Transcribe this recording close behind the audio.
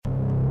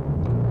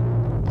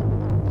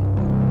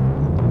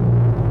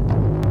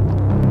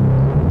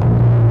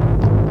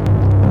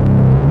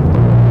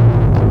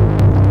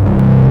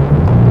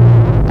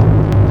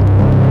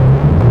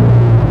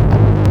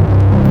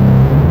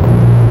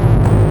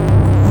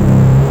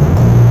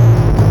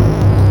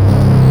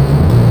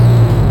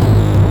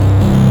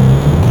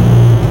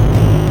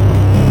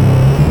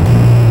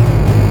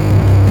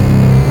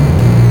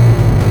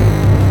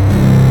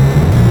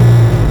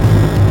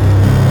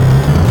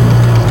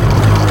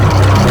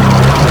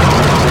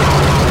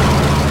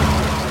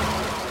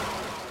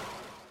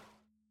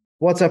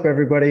What's up,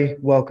 everybody?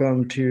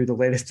 Welcome to the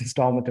latest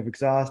installment of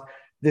Exhaust.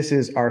 This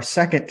is our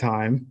second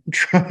time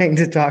trying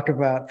to talk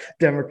about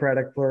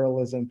democratic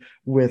pluralism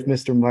with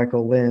Mr.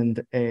 Michael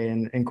Lind,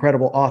 an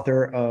incredible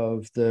author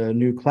of The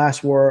New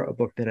Class War, a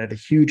book that had a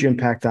huge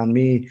impact on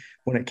me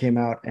when it came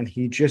out. And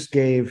he just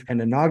gave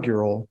an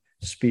inaugural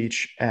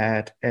speech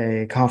at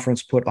a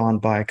conference put on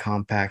by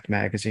Compact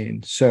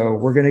Magazine. So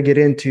we're going to get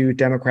into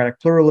democratic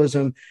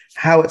pluralism,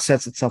 how it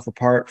sets itself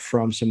apart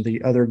from some of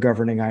the other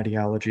governing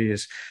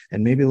ideologies,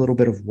 and maybe a little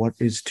bit of what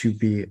is to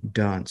be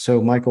done.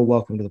 So, Michael,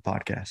 welcome to the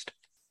podcast.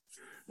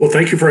 Well,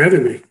 thank you for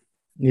having me.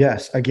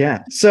 Yes,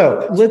 again.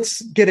 So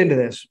let's get into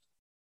this.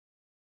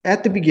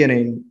 At the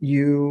beginning,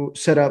 you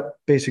set up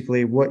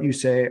basically what you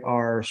say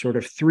are sort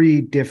of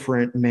three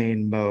different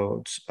main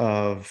modes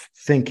of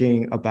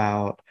thinking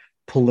about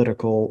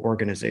political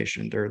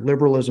organization. They're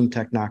liberalism,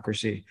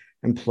 technocracy,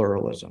 and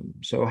pluralism.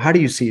 So how do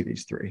you see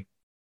these three?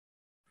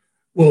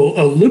 Well,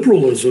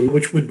 liberalism,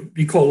 which would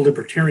be called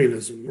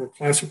libertarianism or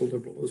classical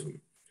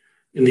liberalism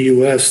in the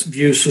US,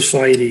 views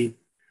society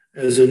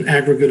as an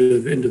aggregate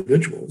of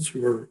individuals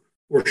who are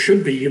or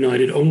should be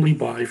united only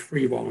by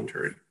free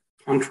voluntary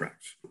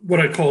contracts. What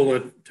I call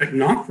a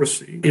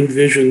technocracy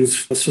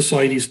envisions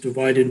societies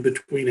divided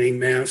between a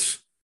mass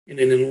and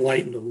an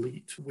enlightened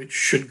elite, which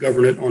should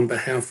govern it on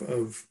behalf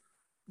of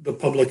the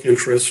public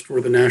interest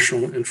or the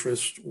national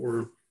interest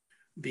or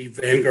the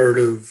vanguard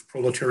of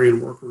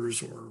proletarian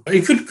workers, or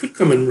it could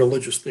come in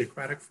religious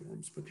theocratic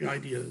forms, but the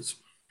idea is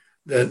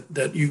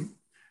that you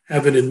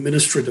have an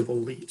administrative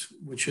elite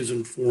which is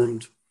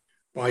informed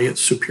by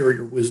its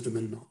superior wisdom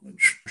and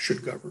knowledge,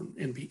 should govern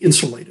and be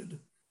insulated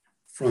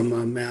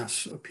from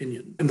mass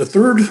opinion. And the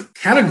third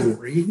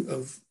category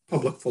of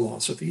public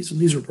philosophies, and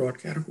these are broad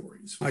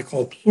categories, I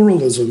call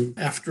pluralism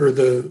after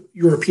the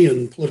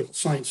European political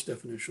science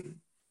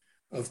definition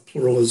of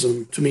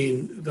pluralism to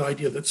mean the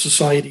idea that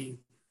society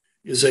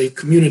is a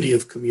community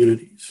of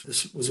communities.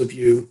 This was a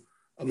view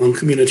among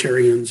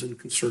communitarians and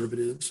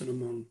conservatives and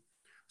among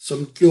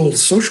some guild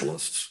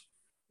socialists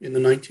in the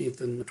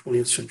 19th and the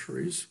 20th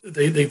centuries.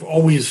 They've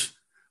always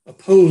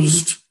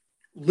opposed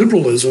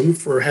liberalism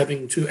for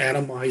having too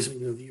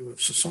atomizing a view of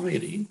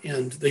society,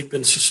 and they've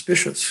been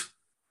suspicious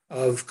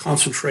of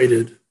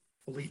concentrated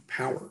elite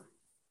power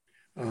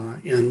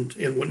and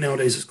what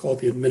nowadays is called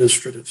the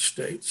administrative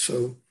state.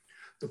 So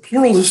the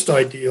pluralist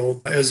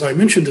ideal, as I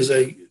mentioned, is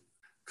a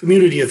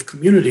community of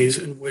communities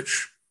in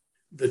which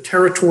the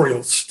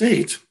territorial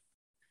state,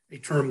 a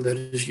term that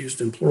is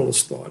used in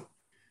pluralist thought,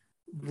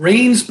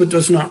 reigns but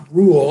does not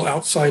rule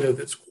outside of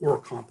its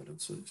core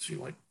competencies,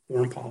 like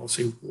foreign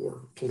policy,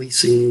 war,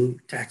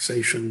 policing,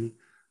 taxation,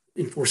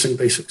 enforcing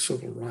basic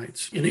civil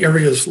rights. In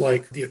areas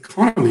like the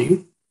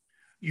economy,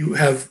 you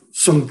have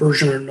some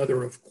version or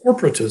another of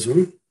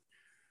corporatism,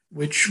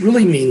 which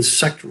really means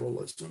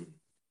sectoralism.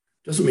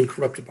 Doesn't mean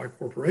corrupted by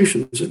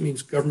corporations. It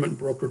means government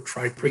brokered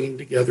tried bringing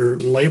together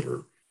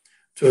labor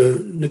to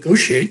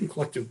negotiate in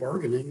collective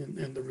bargaining,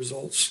 and the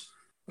results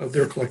of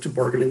their collective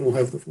bargaining will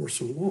have the force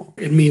of law.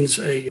 It means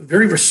a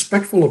very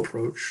respectful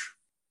approach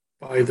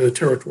by the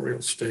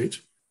territorial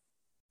state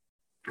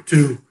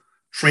to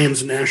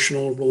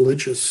transnational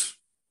religious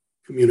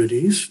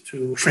communities,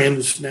 to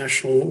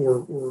transnational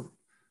or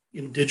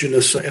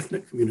indigenous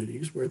ethnic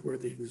communities where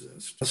they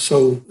exist.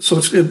 So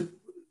it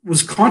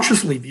was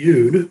consciously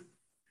viewed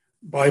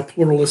by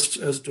pluralists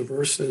as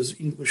diverse as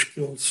English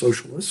Guild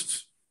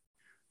socialists,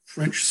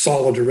 French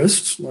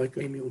solidarists like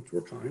Émile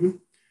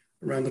Durkheim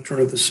around the turn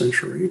of the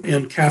century,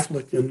 and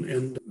Catholic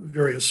and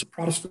various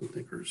Protestant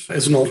thinkers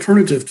as an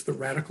alternative to the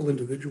radical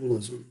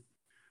individualism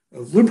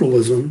of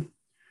liberalism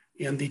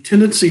and the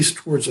tendencies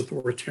towards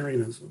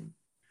authoritarianism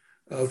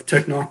of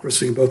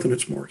technocracy, both in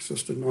its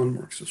Marxist and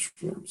non-Marxist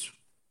forms.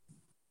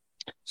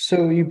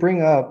 So you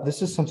bring up,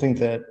 this is something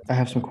that I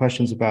have some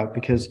questions about,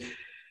 because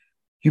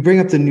you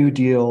bring up the New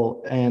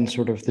Deal and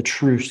sort of the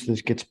truce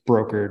that gets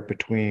brokered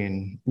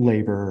between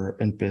labor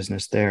and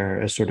business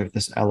there as sort of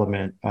this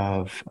element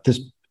of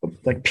this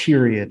like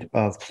period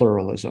of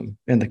pluralism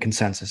and the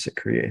consensus it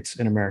creates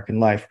in American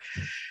life.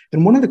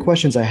 And one of the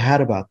questions I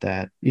had about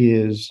that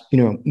is,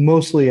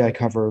 mostly I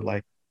cover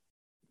like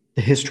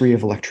the history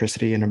of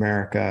electricity in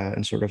America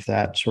and sort of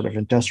that sort of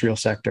industrial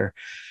sector.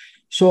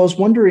 So I was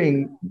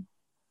wondering,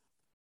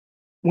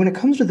 when it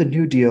comes to the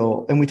New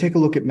Deal, and we take a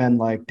look at men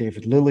like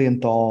David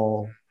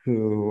Lilienthal,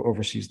 who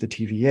oversees the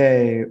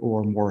TVA,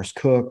 or Morris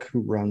Cook, who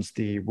runs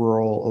the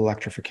Rural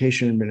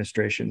Electrification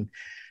Administration,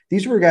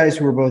 these were guys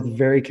who were both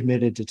very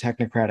committed to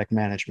technocratic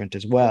management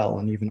as well,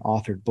 and even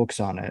authored books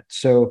on it.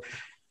 So,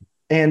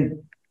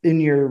 and in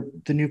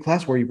the New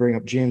Class War, you bring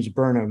up James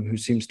Burnham, who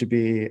seems to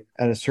be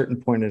at a certain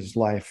point in his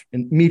life,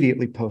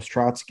 immediately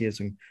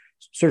post-Trotskyism,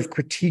 sort of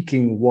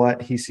critiquing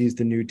what he sees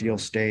the New Deal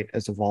state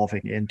as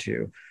evolving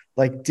into.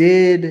 Like,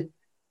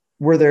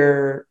 were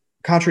there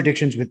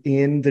contradictions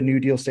within the New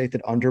Deal state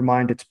that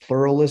undermined its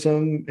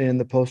pluralism in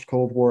the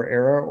post-Cold War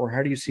era, or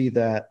how do you see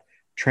that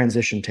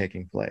transition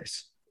taking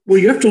place? Well,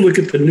 you have to look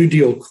at the New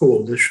Deal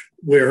coalition,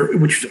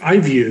 which I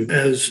view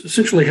as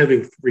essentially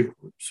having three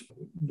groups.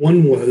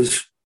 One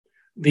was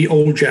the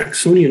old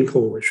Jacksonian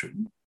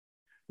coalition,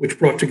 which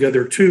brought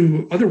together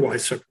two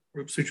otherwise separate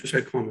groups who just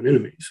had common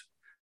enemies,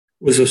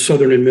 was the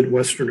Southern and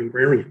Midwestern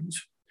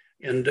agrarians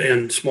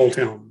and small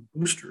town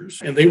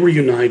boosters. And they were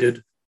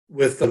united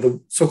with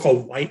the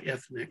so-called white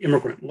ethnic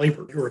immigrant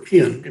labor,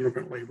 European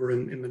immigrant labor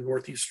in the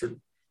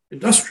Northeastern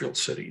industrial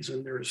cities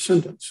and their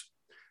descendants.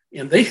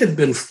 And they had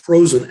been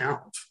frozen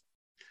out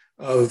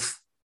of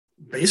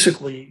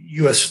basically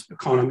U.S.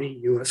 economy,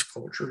 U.S.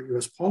 culture,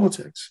 U.S.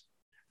 politics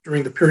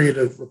during the period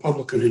of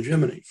Republican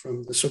hegemony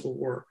from the Civil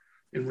War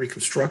and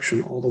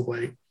Reconstruction all the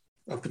way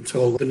up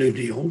until the New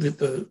Deal.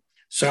 The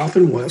South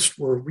and West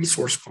were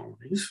resource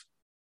colonies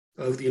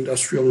of the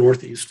industrial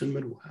Northeast and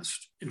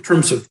Midwest. In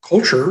terms of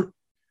culture,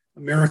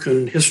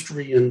 American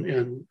history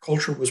and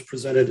culture was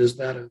presented as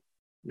that of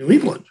New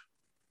England,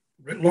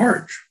 writ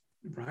large,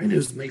 right?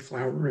 As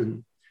Mayflower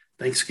and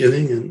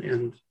Thanksgiving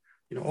and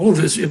all of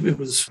this, it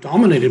was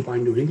dominated by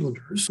New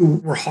Englanders who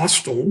were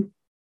hostile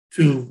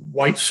to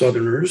white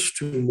Southerners,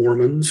 to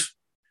Mormons,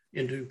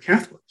 and to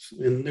Catholics.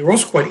 And they were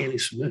also quite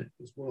anti-Semitic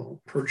as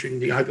well, purging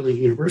the Ivy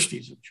League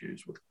universities of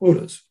Jews with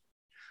quotas.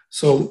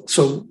 So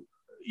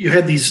you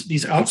had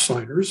these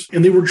outsiders,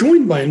 and they were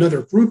joined by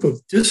another group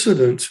of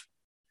dissident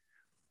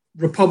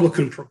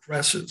Republican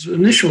progressives.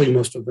 Initially,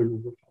 most of them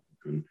were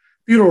Republican.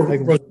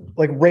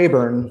 Like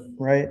Rayburn,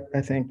 right?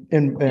 I think.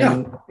 And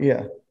now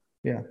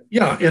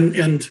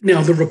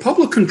the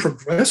Republican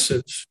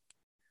progressives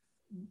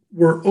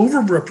were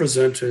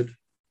overrepresented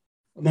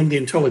among the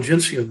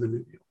intelligentsia of the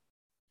New Deal.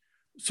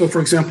 So,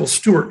 for example,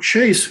 Stuart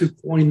Chase, who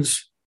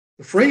coins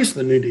the phrase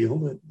 "the New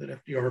Deal"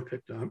 that FDR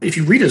picked up, if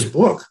you read his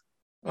book,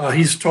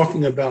 he's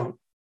talking about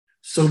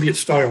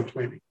Soviet-style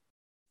planning,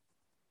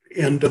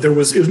 and it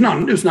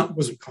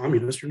wasn't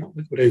communist. You're not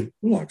liquidating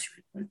gulags,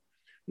 right?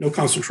 No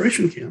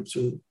concentration camps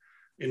and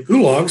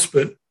gulags,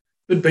 but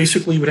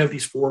basically you would have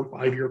these 4 or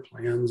 5 year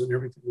plans, and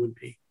everything would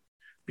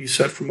be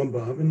set from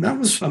above, and that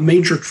was a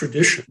major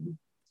tradition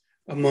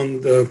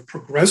among the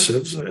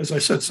progressives. As I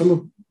said,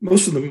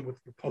 most of them with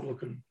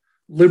Republican,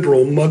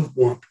 liberal,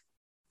 mugwump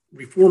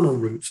reformer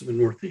roots in the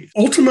Northeast.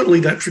 Ultimately,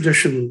 that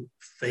tradition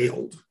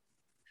failed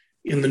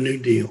in the New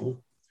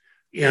Deal,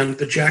 and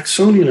the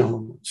Jacksonian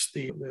elements,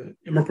 the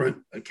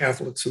immigrant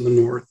Catholics in the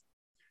North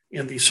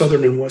and the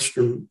Southern and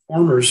Western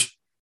farmers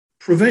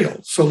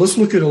prevailed. So let's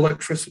look at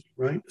electricity,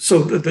 right? So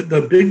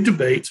the big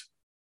debate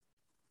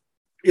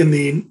in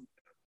the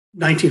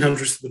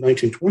 1900s to the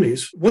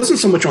 1920s wasn't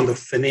so much on the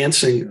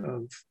financing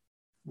of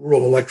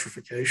rural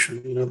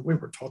electrification. We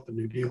were taught the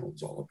New Deal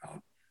was all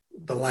about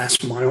the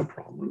last mile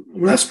problem.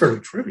 Well, that's fairly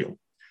trivial.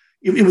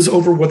 It was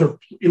over whether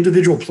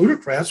individual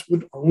plutocrats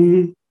would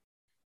own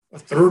a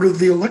third of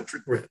the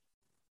electric grid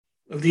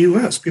of the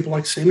U.S. People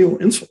like Samuel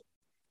Insull,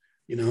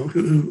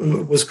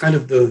 who was kind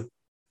of the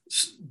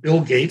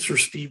Bill Gates or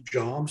Steve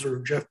Jobs or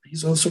Jeff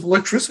Bezos of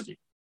electricity,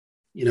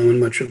 in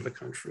much of the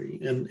country.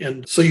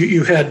 And so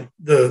you had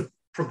the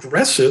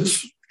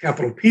progressives,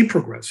 capital P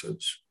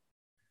progressives,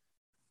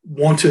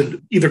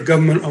 wanted either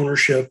government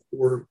ownership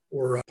or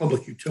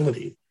public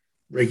utility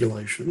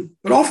regulation,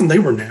 but often they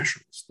were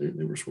nationalists.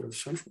 They were sort of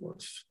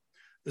centralists.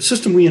 The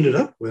system we ended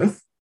up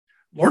with,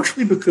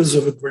 largely because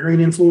of agrarian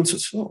influence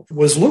itself,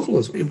 was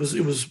localism. It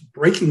was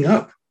breaking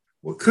up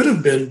what could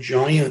have been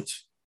giant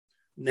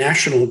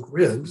national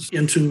grids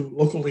into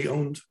locally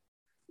owned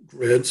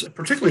grids,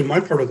 particularly in my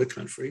part of the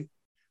country.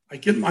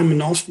 I'm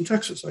in Austin,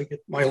 Texas. I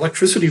get my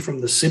electricity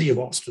from the city of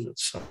Austin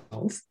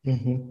itself.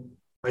 Mm-hmm.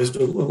 As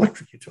an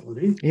electric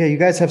utility. Yeah, you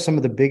guys have some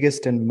of the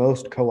biggest and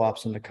most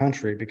co-ops in the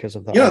country because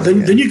of that. Yeah,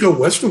 then you go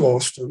west of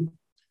Austin.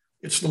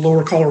 It's the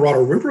Lower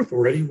Colorado River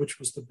Authority, which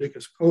was the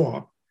biggest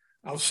co-op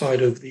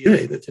outside of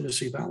the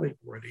Tennessee Valley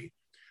Authority.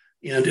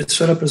 And it's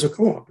set up as a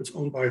co-op. It's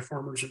owned by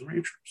farmers and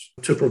ranchers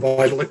to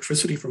provide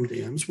electricity from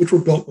dams, which were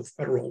built with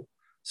federal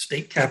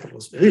state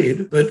capitalist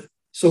aid. But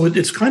so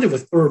it's kind of a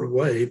third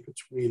way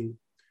between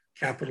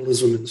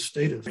capitalism and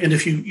statism. And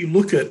if you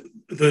look at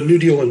the New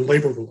Deal and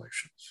labor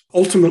relations,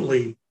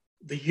 ultimately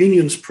the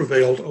unions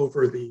prevailed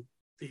over the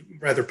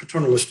rather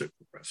paternalistic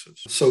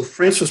progressives. So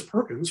Frances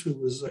Perkins, who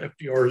was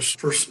FDR's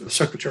first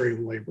Secretary of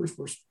Labor,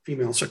 first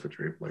female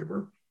Secretary of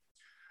Labor,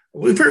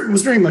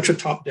 was very much a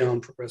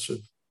top-down progressive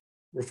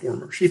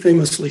reformer. She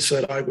famously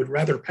said, "I would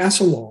rather pass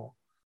a law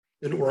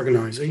than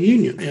organize a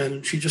union."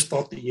 And she just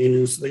thought the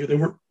unions, they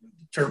weren't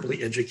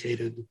terribly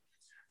educated,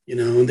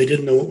 and they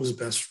didn't know what was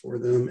best for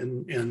them,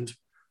 and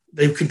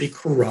they could be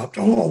corrupt,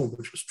 all of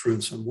which was true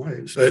in some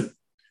ways.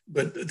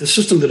 But the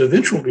system that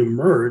eventually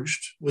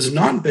emerged was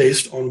not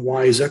based on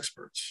wise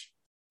experts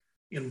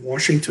in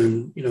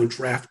Washington,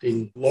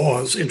 drafting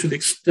laws, and to the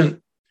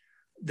extent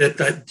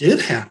that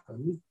did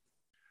happen,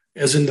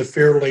 as in the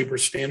Fair Labor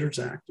Standards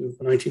Act of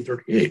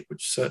 1938,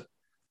 which set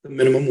the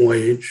minimum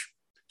wage.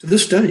 To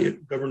this day,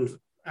 it governed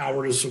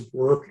hours of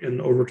work and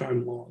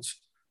overtime laws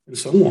and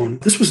so on.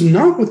 This was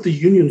not what the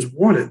unions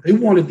wanted. They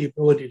wanted the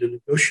ability to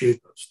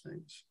negotiate those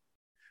things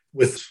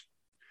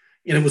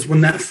and it was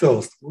when that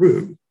fell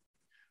through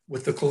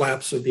with the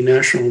collapse of the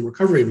National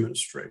Recovery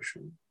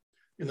Administration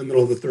in the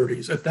middle of the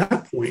 30s. At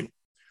that point,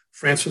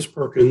 Frances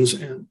Perkins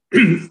and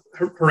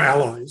her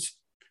allies,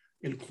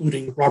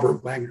 including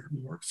Robert Wagner,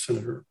 New York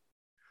senator,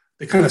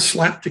 they kind of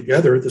slapped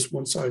together this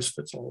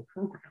one-size-fits-all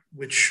program,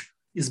 which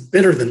is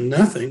better than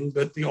nothing,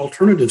 but the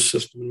alternative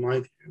system, in my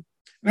view,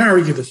 and I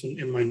argue this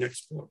in my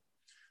next book,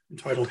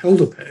 entitled Hell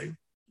to Pay,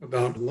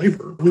 about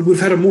labor, we would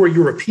have had a more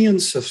European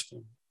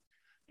system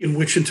in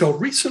which until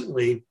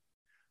recently,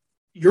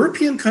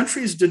 European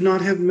countries did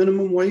not have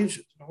minimum wages.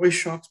 It always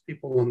shocks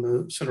people on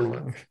the center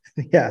left.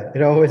 Yeah,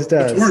 it always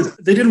does.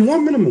 They didn't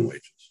want minimum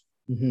wages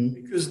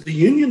because the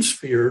unions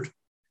feared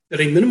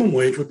that a minimum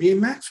wage would be a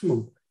maximum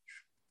wage.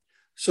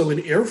 So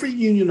in every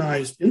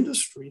unionized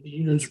industry, the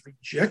unions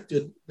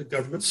rejected the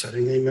government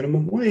setting a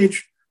minimum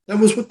wage. That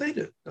was what they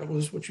did. That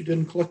was what you did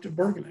in collective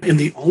bargaining. And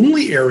the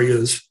only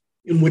areas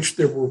in which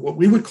there were what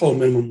we would call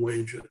minimum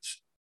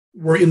wages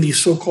were in the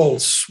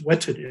so-called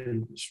sweated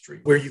industry,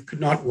 where you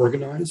could not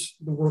organize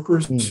the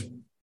workers.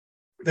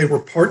 They were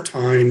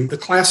part-time. The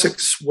classic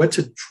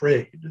sweated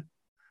trade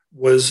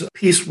was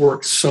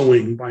piecework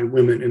sewing by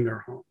women in their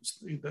homes.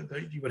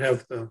 You would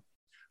have the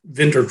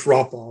vendor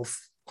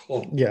drop-off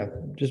cloth. Yeah,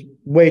 just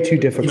way too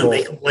difficult.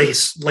 Make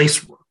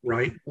lace work,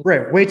 right?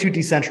 Right, way too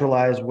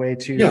decentralized, way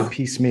too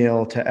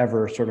piecemeal to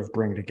ever sort of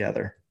bring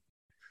together.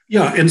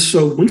 Yeah, and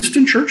so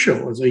Winston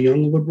Churchill, as a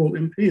young liberal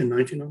MP in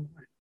 1909,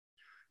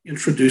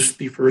 introduced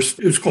the first,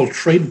 it was called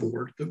trade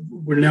board,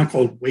 we're now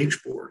called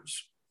wage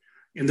boards.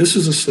 And this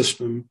is a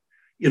system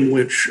in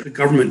which the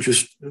government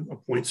just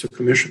appoints a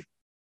commission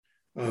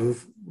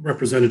of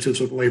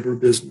representatives of labor,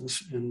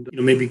 business, and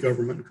maybe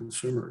government and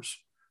consumers,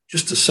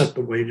 just to set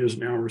the wages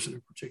and hours in a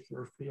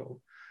particular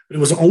field. But it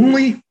was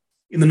only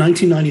in the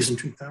 1990s and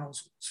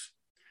 2000s,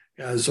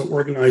 as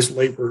organized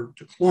labor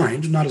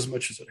declined, not as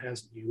much as it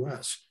has in the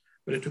US,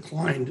 but it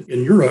declined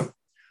in Europe,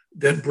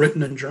 that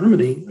Britain and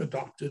Germany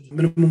adopted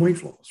minimum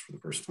wage laws for the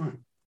first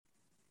time.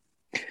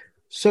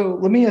 So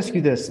let me ask you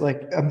this.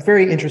 I'm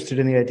very interested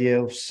in the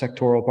idea of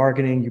sectoral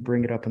bargaining. You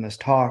bring it up in this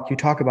talk. You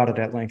talk about it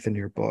at length in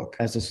your book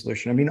as a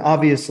solution. I mean,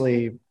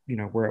 obviously,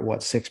 we're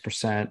at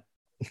 6%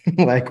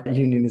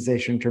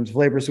 unionization in terms of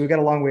labor. So we've got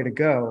a long way to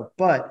go.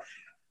 But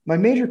my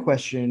major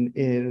question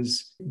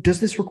is, does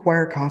this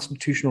require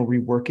constitutional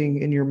reworking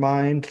in your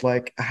mind?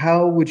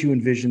 How would you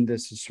envision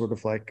this as sort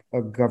of like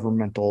a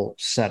governmental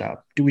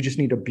setup? Do we just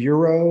need a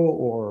bureau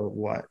or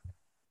what?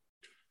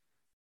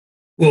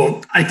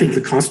 Well, I think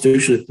the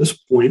Constitution at this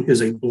point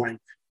is a blank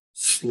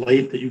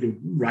slate that you can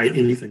write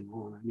anything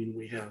on. I mean,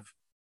 we have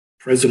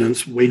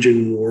presidents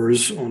waging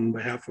wars on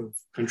behalf of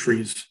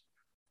countries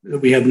that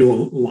we have no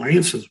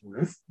alliances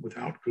with,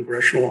 without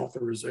congressional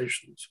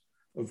authorizations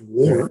of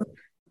war.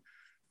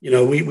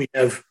 We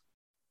have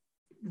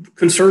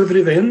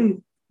conservative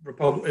and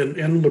Republican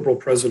and liberal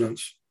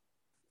presidents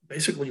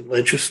basically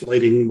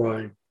legislating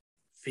by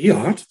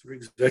fiat through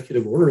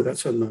executive order.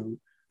 That's unknown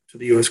to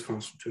the U.S.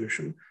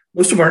 Constitution.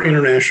 Most of our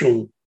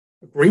international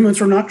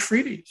agreements are not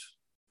treaties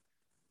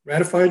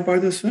ratified by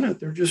the Senate.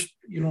 They're just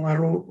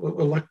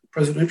unilateral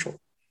presidential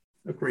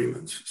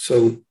agreements.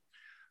 So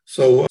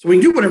we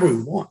can do whatever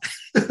we want,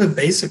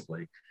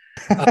 basically.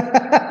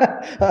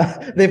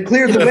 They've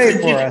cleared the way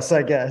for us,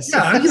 I guess.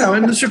 Yeah,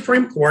 and the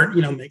Supreme Court,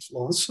 makes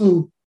laws.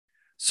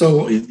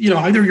 So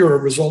either you're a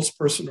results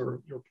person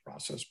or you're a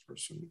process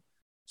person.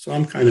 So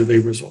I'm kind of a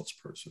results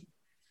person.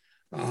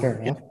 Fair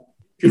enough.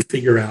 You can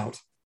figure out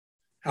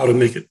how to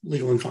make it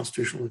legal and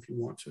constitutional if you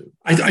want to.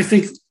 I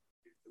think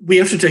we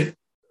have to take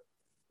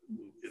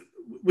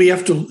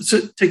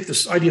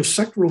this idea of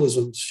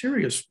sectoralism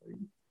seriously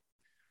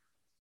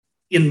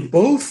in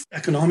both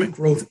economic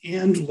growth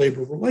and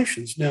labor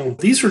relations. Now,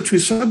 these are two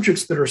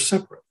subjects that are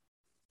separate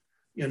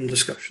in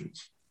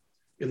discussions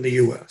in the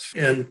US.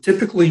 And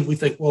typically we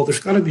think, well,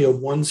 there's got to be a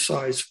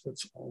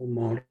one-size-fits-all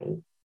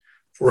model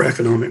for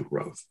economic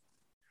growth.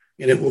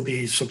 And it will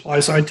be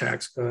supply-side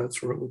tax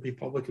cuts, or it will be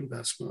public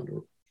investment,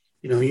 or,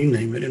 you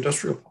name it,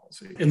 industrial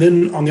policy. And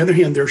then on the other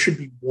hand, there should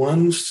be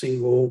one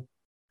single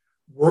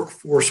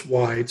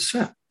workforce-wide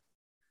set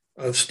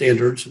of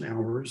standards and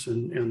hours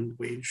and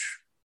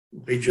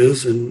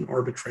wages and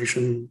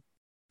arbitration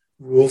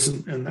rules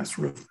and that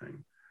sort of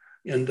thing.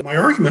 And my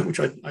argument, which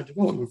I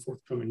developed in my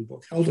forthcoming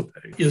book, Hell to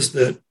Pay, is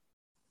that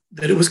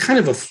it was kind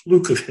of a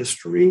fluke of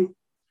history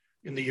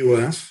in the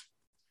US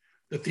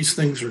that these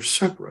things are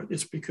separate.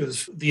 It's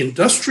because the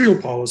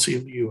industrial policy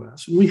of the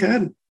US, and we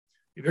had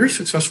a very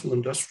successful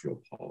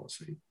industrial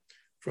policy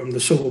from the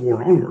Civil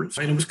War onwards,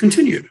 and it was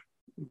continued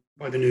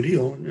by the New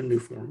Deal in new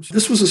forms.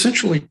 This was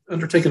essentially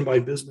undertaken by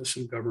business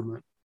and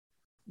government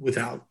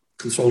without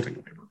consulting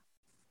labor.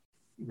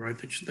 Right,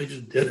 they just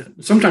did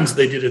it. Sometimes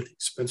they did it at the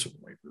expense of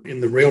labor in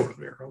the railroad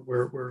era,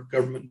 where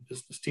government and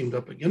business teamed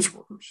up against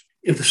workers.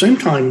 At the same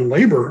time,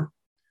 labor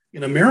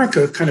in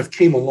America kind of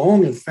came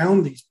along and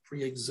found these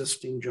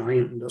pre-existing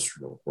giant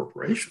industrial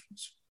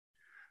corporations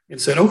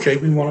and said, okay,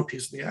 we want a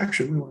piece of the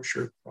action. We want to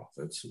share the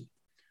profits and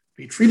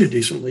be treated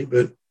decently,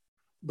 but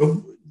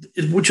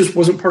it just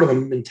wasn't part of the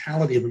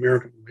mentality of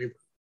American labor,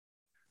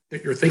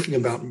 that you're thinking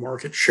about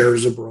market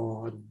shares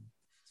abroad,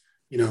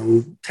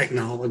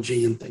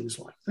 technology and things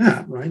like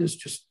that, right? It's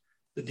just,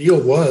 the deal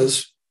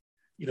was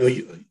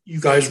you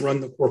guys run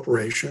the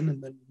corporation,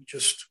 and then we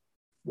just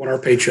want our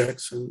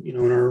paychecks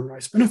and our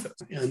nice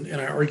benefits.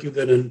 And I argue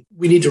that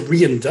we need to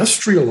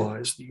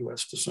reindustrialize the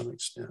U.S. to some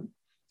extent,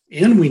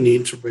 and we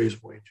need to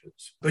raise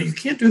wages. But you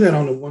can't do that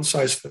on a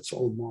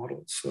one-size-fits-all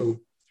model.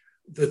 So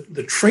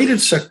the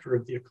traded sector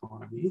of the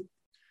economy,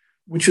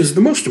 which is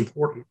the most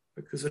important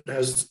because it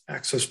has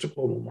access to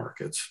global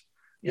markets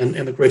and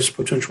the greatest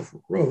potential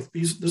for growth,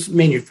 this is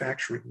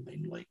manufacturing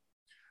mainly,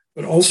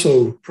 but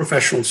also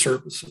professional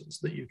services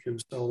that you can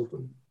sell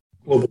to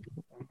global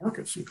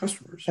markets and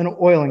customers. And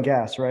oil and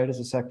gas, right, as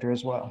a sector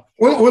as well.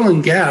 Oil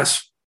and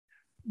gas.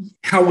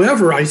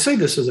 However, I say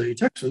this as a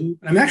Texan.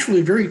 I'm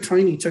actually a very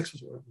tiny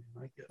Texas oil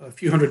man. I get a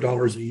few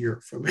 $100s a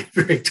year from a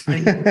very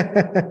tiny.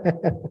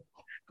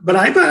 But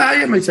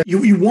I might say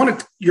you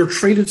want your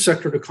traded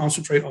sector to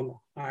concentrate on the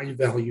high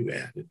value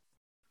added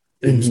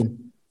things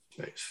in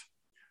space.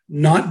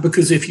 Not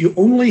because if you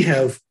only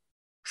have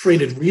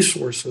traded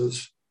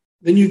resources,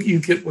 then you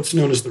get what's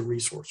known as the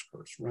resource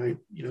curse, right?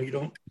 You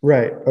don't.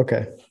 Right.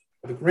 Okay.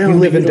 The ground, you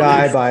live and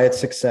die by its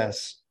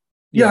success.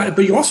 Yeah,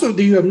 but you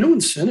have no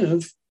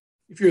incentive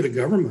if you're the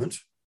government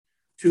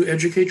to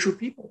educate your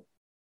people,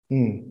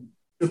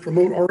 to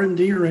promote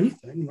R&D or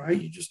anything,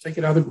 right? You just take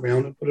it out of the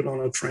ground and put it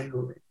on a train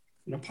or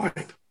in a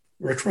pipe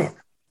or a truck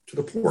to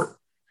the port.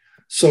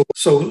 So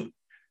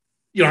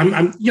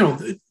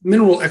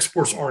mineral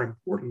exports are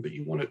important, but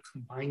you want to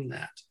combine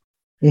that.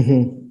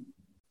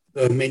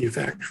 The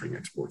manufacturing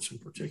exports in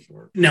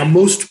particular. Now,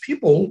 most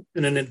people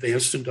in an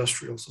advanced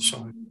industrial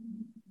society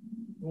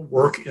will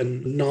work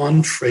in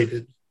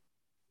non-traded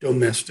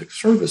domestic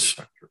service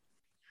sector.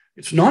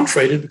 It's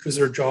non-traded because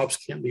their jobs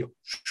can't be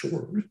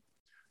offshored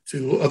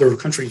to other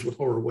countries with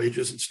lower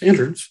wages and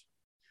standards.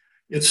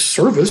 It's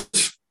service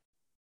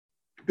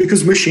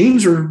because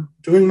machines are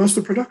doing most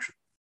of the production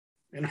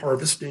and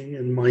harvesting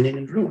and mining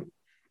and drilling,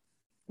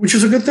 which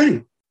is a good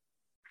thing.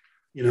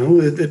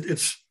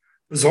 It's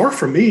bizarre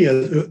for me,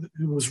 who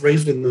was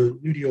raised in the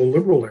New Deal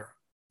liberal era,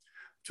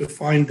 to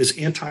find this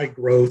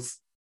anti-growth,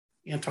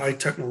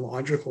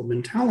 anti-technological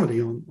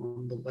mentality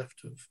on the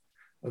left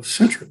of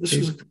center. This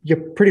is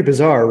pretty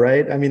bizarre,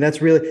 right? I mean,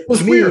 that's really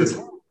weird.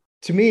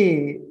 To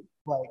me,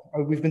 like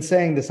we've been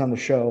saying this on the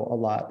show a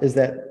lot, is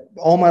that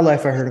all my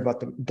life I heard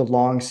about the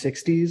long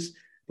 60s.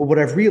 But what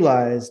I've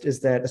realized is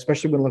that,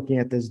 especially when looking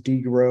at this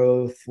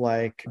degrowth,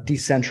 like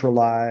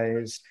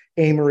decentralized,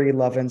 Amory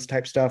Lovins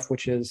type stuff,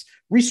 which has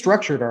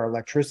restructured our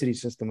electricity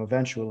system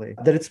eventually,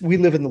 that we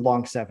live in the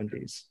long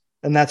 70s.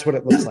 And that's what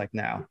it looks like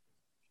now.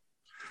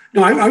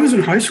 No, I was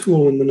in high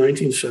school in the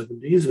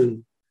 1970s.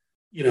 And,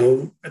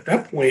 at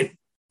that point,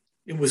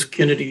 it was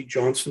Kennedy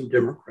Johnson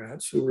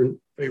Democrats who were in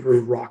favor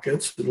of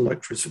rockets and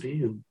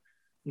electricity and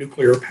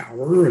nuclear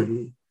power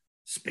and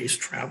space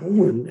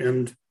travel.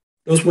 And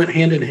those went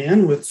hand in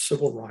hand with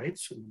civil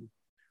rights and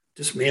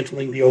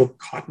dismantling the old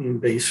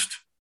cotton-based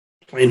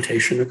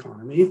plantation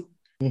economy.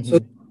 So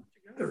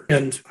together.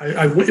 And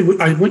I went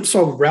and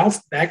saw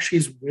Ralph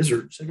Bakshi's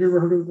Wizards. Have you ever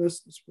heard of this?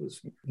 This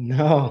was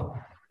no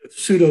a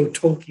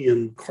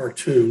pseudo-Tolkien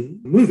cartoon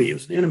movie. It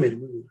was an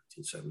animated movie in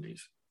the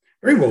 1970s.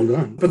 Very well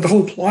done. But the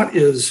whole plot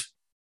is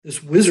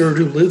this wizard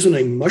who lives in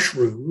a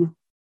mushroom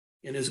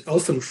and his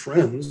elfin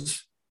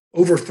friends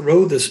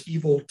overthrow this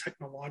evil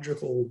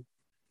technological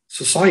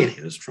society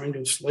that's trying to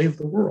enslave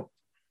the world,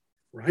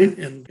 right?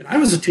 And I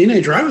was a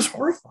teenager. I was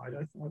horrified.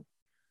 I thought,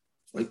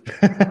 it's like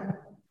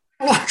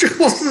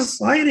technological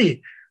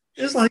society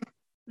is like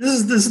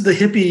this is the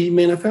hippie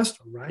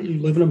manifesto, right? You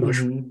live in a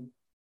mushroom,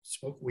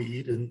 smoke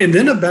weed, and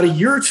then about a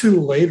year or two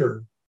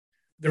later,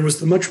 there was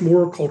the much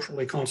more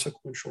culturally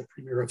consequential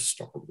premiere of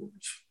Star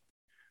Wars,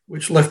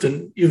 which left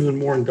an even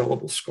more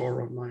indelible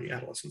scar on my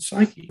adolescent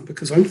psyche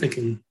because I'm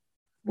thinking,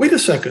 wait a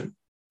second.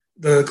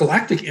 The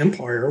Galactic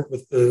Empire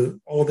with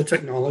all of the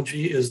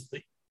technology is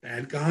the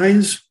bad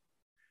guys.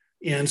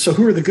 And so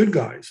who are the good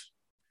guys?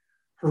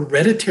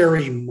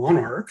 Hereditary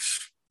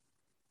monarchs,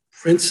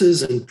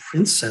 princes and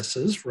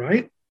princesses,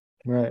 right?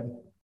 Right.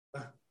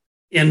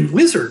 And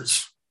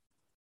wizards,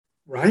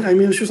 right? I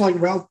mean, it's just like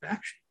Ralph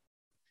Bakshi.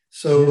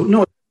 So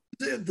no,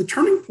 the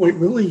turning point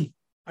really,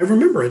 I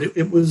remember it.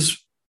 It was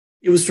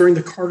during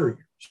the Carter years.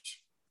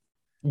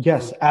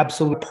 Yes,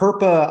 absolutely.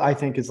 PURPA, I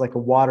think, is like a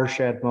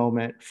watershed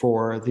moment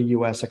for the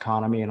U.S.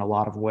 economy in a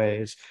lot of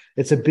ways.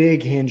 It's a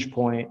big hinge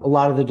point. A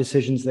lot of the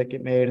decisions that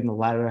get made in the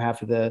latter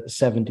half of the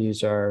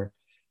 70s are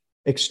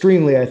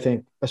extremely, I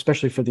think,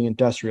 especially for the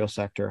industrial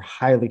sector,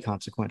 highly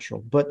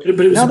consequential. But it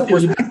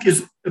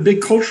was a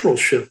big cultural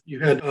shift. You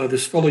had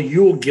this fellow,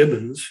 Yule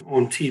Gibbons,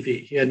 on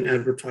TV. He had an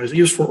advertising.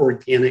 He was for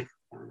organic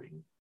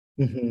farming.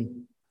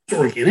 So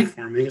organic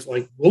farming is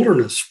like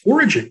wilderness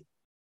foraging.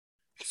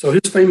 So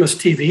his famous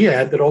TV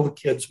ad that all the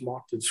kids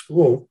mocked in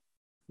school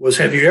was,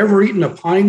 have you ever eaten a pine